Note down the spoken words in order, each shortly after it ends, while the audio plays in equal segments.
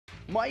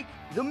Mike,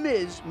 the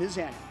Miz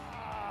Mizani.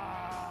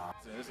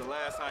 This is the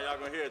last time y'all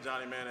gonna hear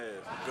Johnny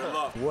Mayonnaise. Good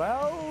luck.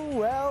 Well,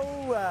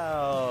 well,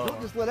 well.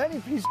 Don't just let any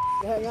piece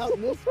of hang out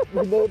in this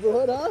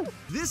neighborhood, huh?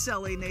 This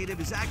LA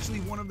native is actually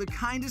one of the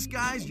kindest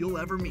guys you'll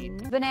ever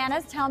meet.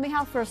 Bananas, tell me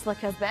how first look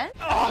has been.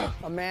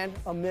 A man,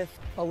 a myth,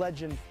 a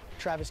legend,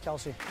 Travis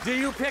Kelce. Do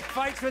you pick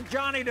fights with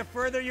Johnny to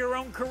further your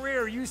own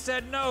career? You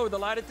said no. The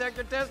lie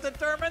detector test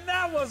determined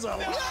that was a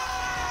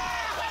lie.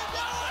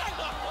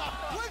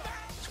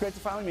 It's great to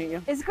finally meet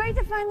you. It's great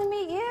to finally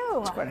meet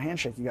you. Quite a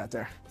handshake you got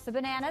there. So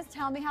Bananas,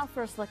 tell me how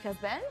first look has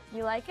been.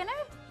 You liking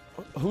it?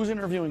 Who's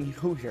interviewing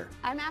who here?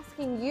 I'm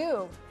asking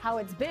you how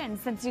it's been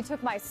since you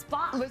took my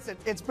spot. Listen,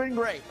 it's been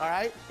great, all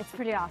right? It's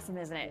pretty awesome,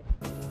 isn't it?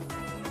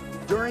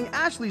 During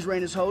Ashley's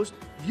reign as host,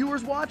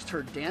 viewers watched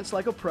her dance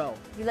like a pro.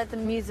 You let the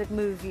music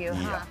move you,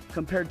 huh?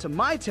 Compared to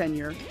my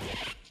tenure,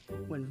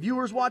 when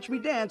viewers watch me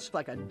dance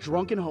like a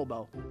drunken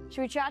hobo.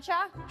 Should we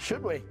cha-cha?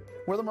 Should we?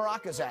 Where the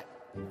maracas at?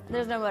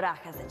 There's no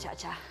maracas at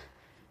cha-cha.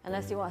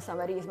 Unless you want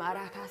somebody to use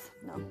maracas.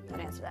 No, don't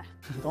answer that.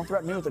 Don't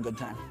threaten me with a good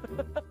time.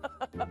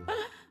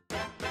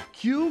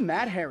 Cue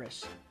Matt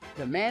Harris,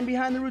 the man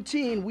behind the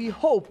routine we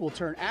hope will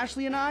turn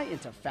Ashley and I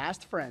into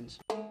fast friends.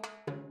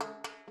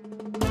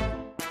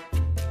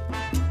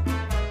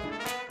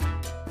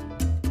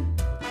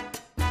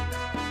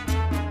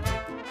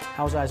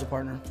 How's I as a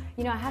partner?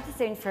 You know, I have to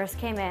say, when you first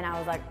came in, I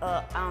was like,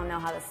 I don't know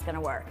how this is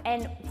gonna work.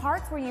 And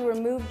parts where you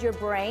removed your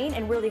brain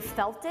and really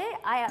felt it,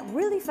 I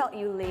really felt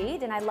you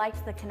lead, and I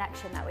liked the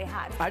connection that we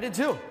had. I did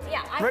too.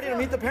 Yeah, Ready to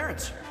meet the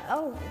parents.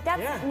 Oh,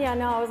 that's, yeah,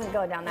 no, I wasn't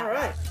going down that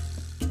route.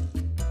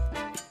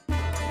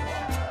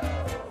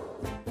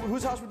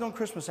 Whose house we doing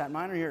Christmas at,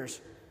 mine or yours?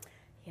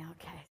 Yeah,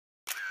 okay.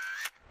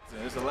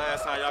 This is the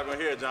last time y'all gonna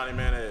hear Johnny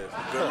Mayonnaise.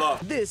 Good luck.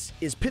 This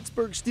is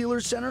Pittsburgh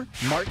Steelers center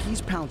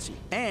Maurkice Pouncey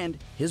and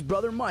his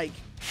brother Mike,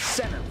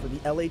 center for the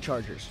LA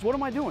Chargers. What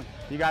am I doing?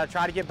 You gotta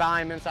try to get by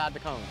him inside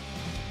the cone.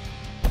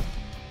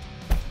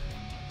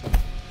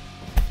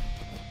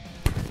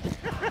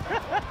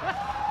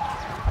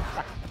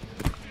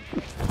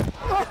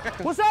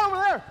 What's that over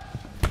there?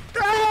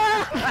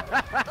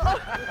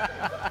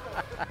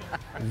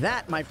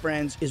 That, my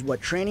friends, is what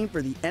training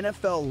for the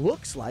NFL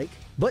looks like.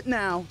 But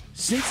now,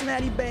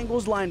 Cincinnati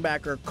Bengals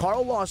linebacker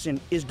Carl Lawson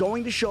is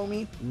going to show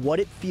me what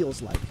it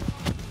feels like.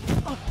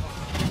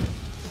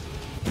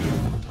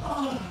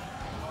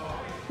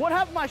 What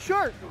happened to my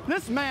shirt?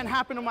 This man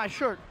happened to my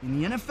shirt.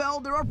 In the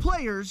NFL, there are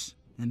players,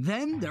 and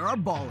then there are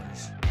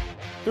ballers.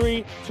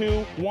 3,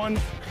 2, 1.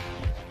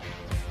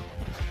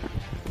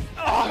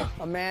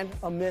 A man,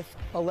 a myth,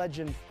 a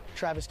legend,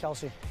 Travis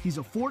Kelce. He's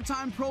a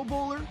 4-time Pro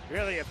Bowler,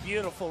 Really a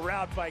beautiful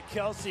route by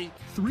Kelce.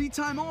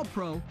 3-time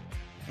All-Pro,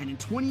 and in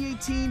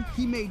 2018,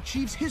 he made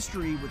Chiefs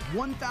history with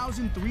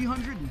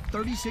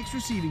 1,336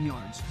 receiving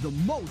yards, the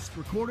most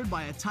recorded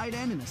by a tight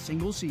end in a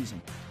single season.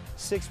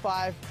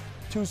 6'5",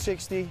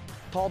 260,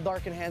 tall,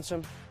 dark, and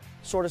handsome,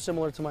 sort of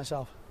similar to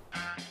myself.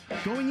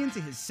 Going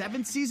into his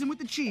 7th season with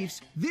the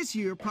Chiefs, this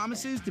year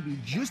promises to be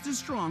just as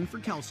strong for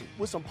Kelce.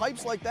 With some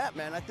pipes like that,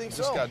 man, I think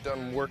Just got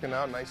done working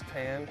out, nice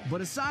tan.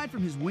 But aside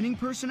from his winning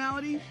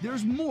personality,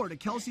 there's more to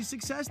Kelce's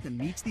success than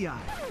meets the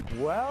eye.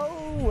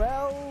 Well,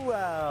 well,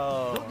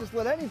 well. Don't just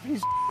let any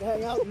piece of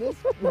hang out in this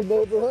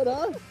neighborhood,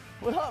 huh?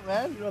 What up,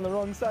 man? You're on the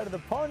wrong side of the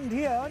pond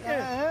here, aren't you?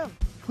 Yeah, I am.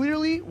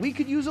 Clearly, we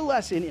could use a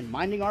lesson in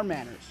minding our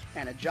manners,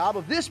 and a job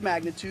of this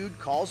magnitude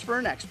calls for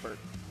an expert.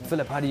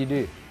 Philip, how do you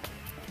do?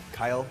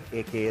 Kyle,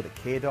 aka the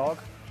K-Dog.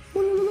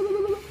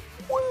 Woo!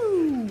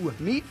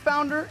 Meet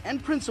founder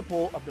and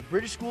principal of the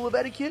British School of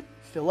Etiquette,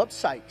 Philip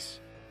Sykes.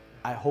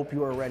 I hope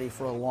you are ready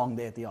for a long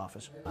day at the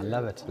office. I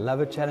love it.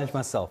 Love it, challenge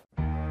myself.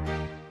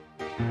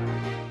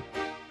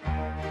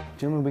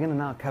 Gentlemen, we're going to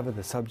now cover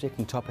the subject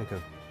and topic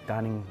of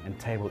dining and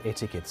table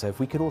etiquette. So if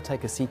we could all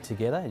take a seat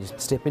together, just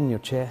step in your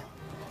chair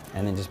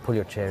and then just pull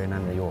your chair in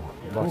under your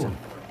bottom.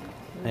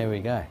 There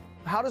we go.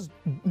 How does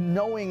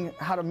knowing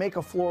how to make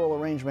a floral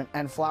arrangement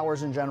and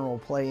flowers in general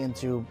play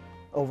into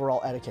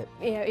overall etiquette?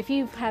 You know, if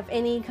you have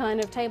any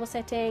kind of table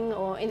setting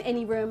or in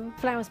any room,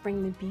 flowers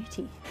bring the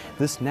beauty.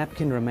 This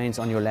napkin remains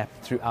on your lap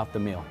throughout the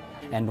meal.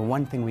 And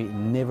one thing we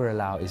never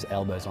allow is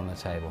elbows on the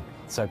table.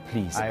 So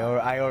please.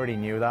 I already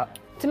knew that.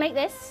 To make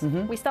this,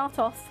 we start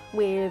off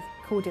with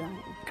cordyline.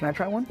 Can I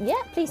try one? Yeah,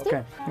 please do.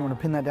 Okay. You want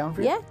to pin that down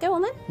for you? Yeah, go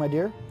on then. My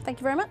dear? Thank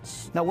you very much.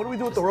 Now, what do we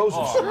do with the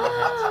roses?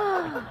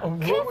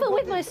 Careful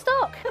with my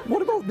stock.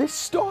 What about this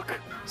stock?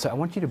 So I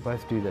want you to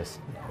both do this.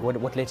 What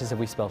letters have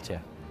we spelt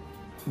here?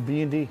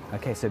 B and D.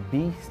 Okay, so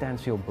B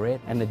stands for your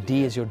bread and the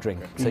D is your drink.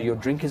 So your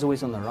drink is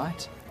always on the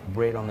right,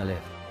 bread on the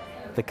left.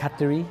 The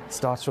cutlery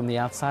starts from the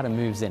outside and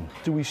moves in.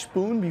 Do we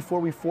spoon before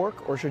we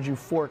fork, or should you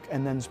fork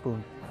and then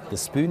spoon? The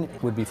spoon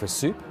would be for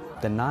soup,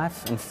 the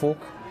knife and fork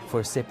for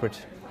a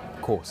separate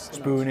course.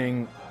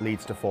 Spooning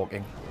leads to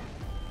forking.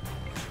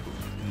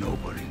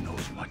 Nobody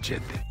knows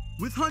machete.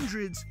 With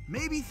hundreds,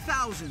 maybe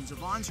thousands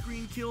of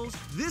on-screen kills,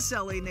 this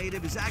LA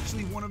native is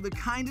actually one of the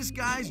kindest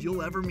guys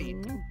you'll ever meet.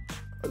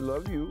 I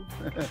love you.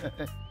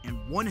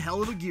 And one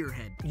hell of a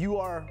gearhead. You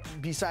are,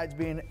 besides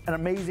being an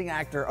amazing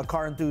actor, a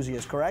car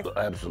enthusiast, correct?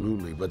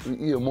 Absolutely, but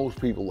you know, most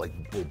people will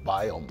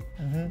buy them,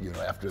 you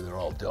know, after they're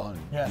all done.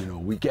 Yeah. You know,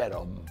 we get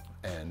them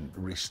and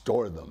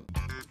restore them.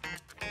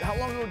 How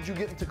long ago did you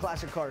get into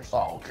classic cars?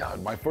 Oh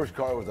God, my first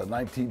car was a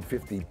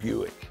 1950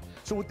 Buick.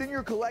 So within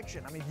your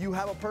collection, I mean, do you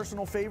have a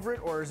personal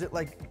favorite, or is it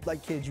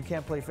like kids, you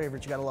can't play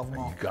favorites, you gotta love them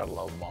all? You gotta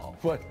love them all.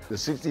 But the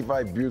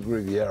 65 Buick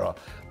Riviera,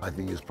 I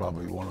think, is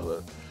probably one of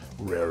the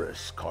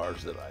rarest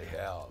cars that I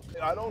have.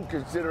 I don't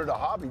consider it a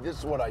hobby. This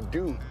is what I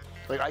do.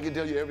 Like, I can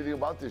tell you everything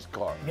about this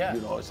car. Yeah.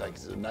 You know, it's a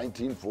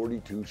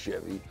 1942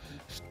 Chevy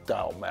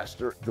Style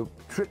Master. The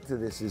trick to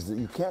this is that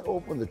you can't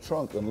open the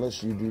trunk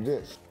unless you do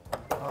this.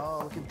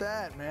 Oh, look at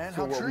that, man. So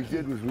How what tricky. we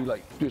did was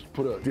we just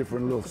put a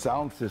different little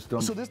sound system.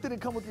 So this didn't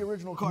come with the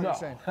original car, No. you're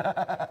saying?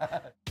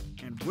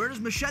 And where does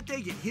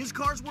Machete get his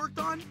cars worked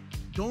on?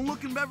 Don't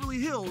look in Beverly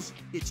Hills.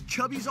 It's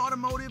Chubby's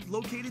Automotive,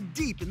 located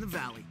deep in the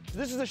valley.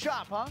 This is the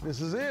shop, huh?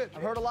 This is it.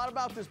 I've heard a lot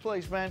about this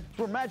place, man. It's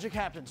where magic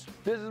happens.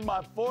 This is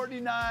my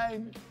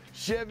 49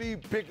 Chevy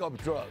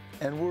pickup truck,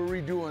 and we're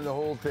redoing the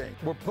whole thing.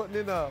 We're putting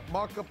in a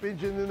mock-up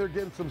engine in there,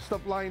 getting some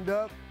stuff lined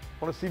up.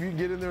 Want to see if you can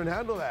get in there and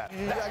handle that.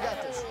 Yeah, I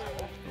got this.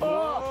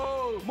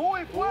 Oh,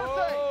 Muy fuerte!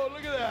 whoa,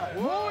 look at that.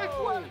 Muy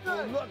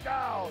fuerte! Look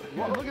out.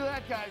 Well, look at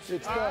that, guys.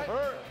 It's All the right.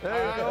 hurt.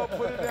 There you go,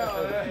 put it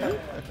down.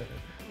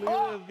 Look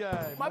at this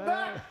guy. My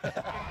man.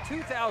 back!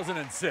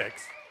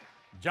 2006,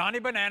 Johnny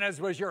Bananas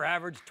was your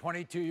average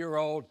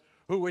 22-year-old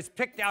who was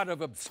picked out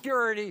of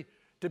obscurity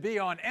to be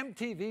on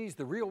MTV's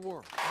The Real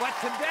World. But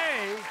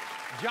today,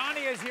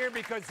 Johnny is here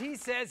because he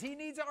says he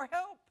needs our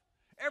help.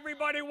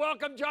 Everybody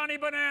welcome Johnny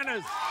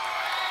Bananas.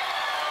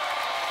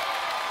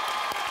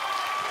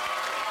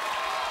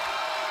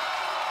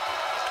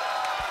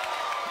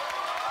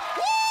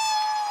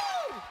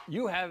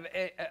 You have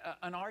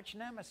an arch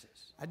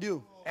nemesis. I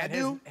do. And I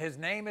do. His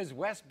name is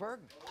Wes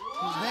Bergman.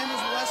 His name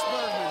is Wes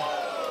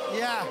Bergman.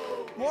 Yeah.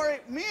 Maury,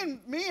 me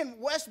and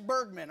Wes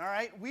Bergman, all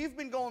right, we've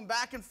been going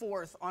back and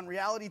forth on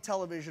reality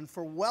television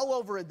for well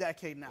over a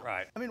decade now.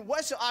 Right. I mean,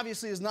 Wes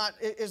obviously is not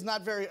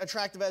very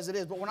attractive as it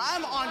is, but when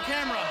I'm on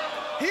camera,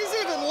 he's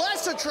even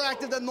less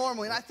attractive than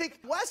normally. And I think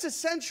Wes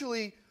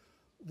essentially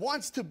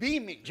wants to be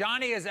me.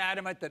 Johnny is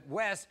adamant that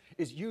Wes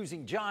is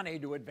using Johnny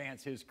to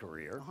advance his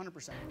career.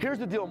 100%. Here's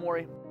the deal,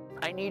 Maury.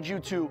 I need you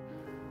to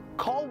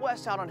call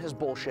Wes out on his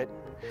bullshit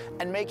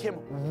and make him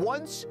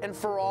once and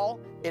for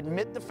all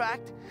admit the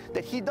fact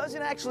that he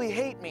doesn't actually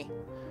hate me.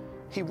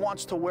 He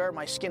wants to wear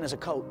my skin as a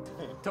coat.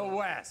 To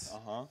Wes.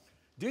 Uh-huh.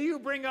 Do you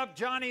bring up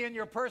Johnny in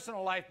your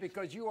personal life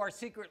because you are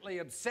secretly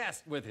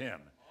obsessed with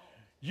him?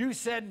 You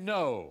said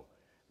no.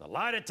 The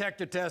lie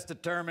detector test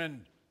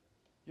determined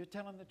you're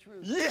telling the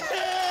truth. Yeah!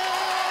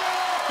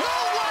 No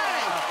way!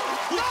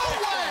 No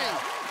way!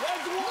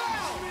 That's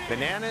wild!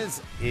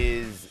 Bananas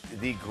is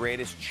the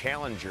greatest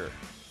challenger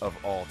of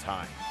all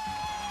time.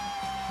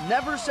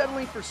 Never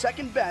settling for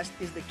second best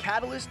is the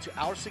catalyst to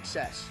our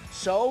success.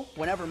 So,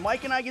 whenever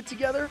Mike and I get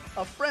together,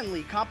 a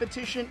friendly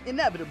competition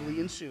inevitably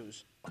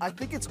ensues. I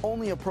think it's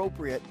only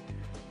appropriate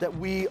that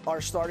we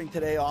are starting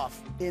today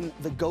off in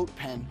the goat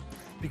pen.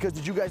 Because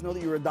did you guys know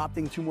that you were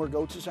adopting 2 more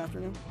goats this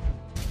afternoon?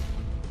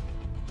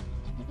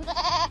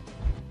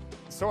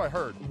 So I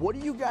heard. What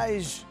do you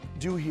guys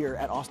do here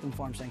at Austin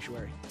Farm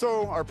Sanctuary?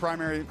 So our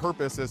primary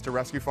purpose is to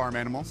rescue farm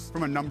animals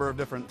from a number of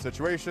different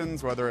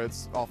situations, whether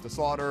it's off to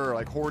slaughter or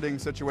like hoarding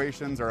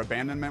situations or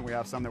abandonment. We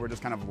have some that were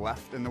just kind of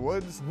left in the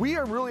woods. We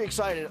are really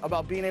excited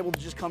about being able to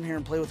just come here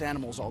and play with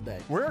animals all day.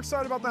 We're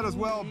excited about that as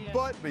well,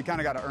 but you kind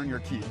of got to earn your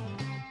keep.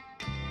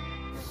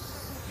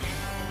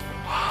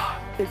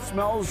 It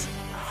smells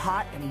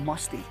hot and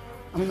musty.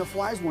 I mean, the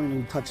flies won't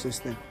even touch this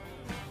thing.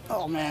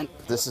 Oh, man.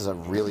 This is a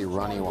really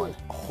runny one.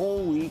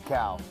 Holy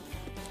cow.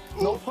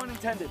 No pun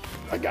intended.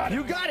 I got it.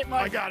 You got it,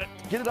 Mike. I got it.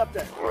 Get it up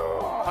there.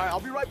 All right, I'll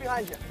be right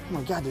behind you. Oh,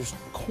 my God, there's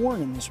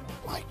corn in this one.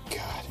 My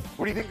God.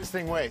 What do you think this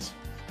thing weighs?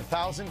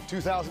 1,000,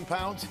 2,000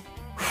 pounds?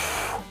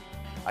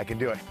 I can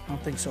do it. I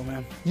don't think so,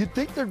 man. You'd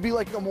think there'd be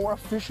like a more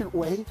efficient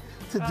way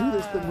to do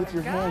this than with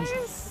your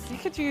hands. You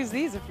could use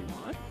these if you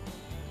want.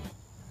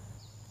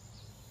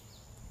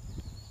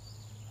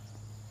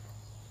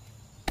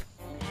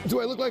 Do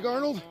I look like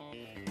Arnold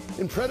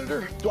in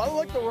Predator? Do I look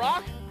like The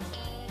Rock?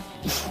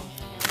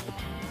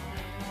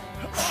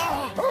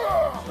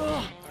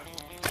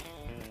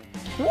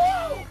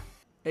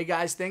 Hey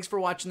guys, thanks for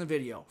watching the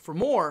video. For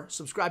more,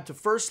 subscribe to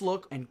First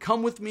Look and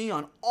come with me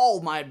on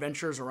all my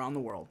adventures around the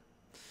world.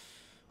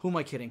 Who am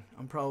I kidding?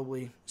 I'm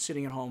probably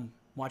sitting at home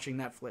watching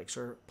Netflix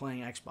or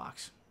playing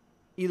Xbox.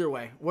 Either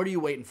way, what are you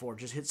waiting for?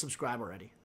 Just hit subscribe already.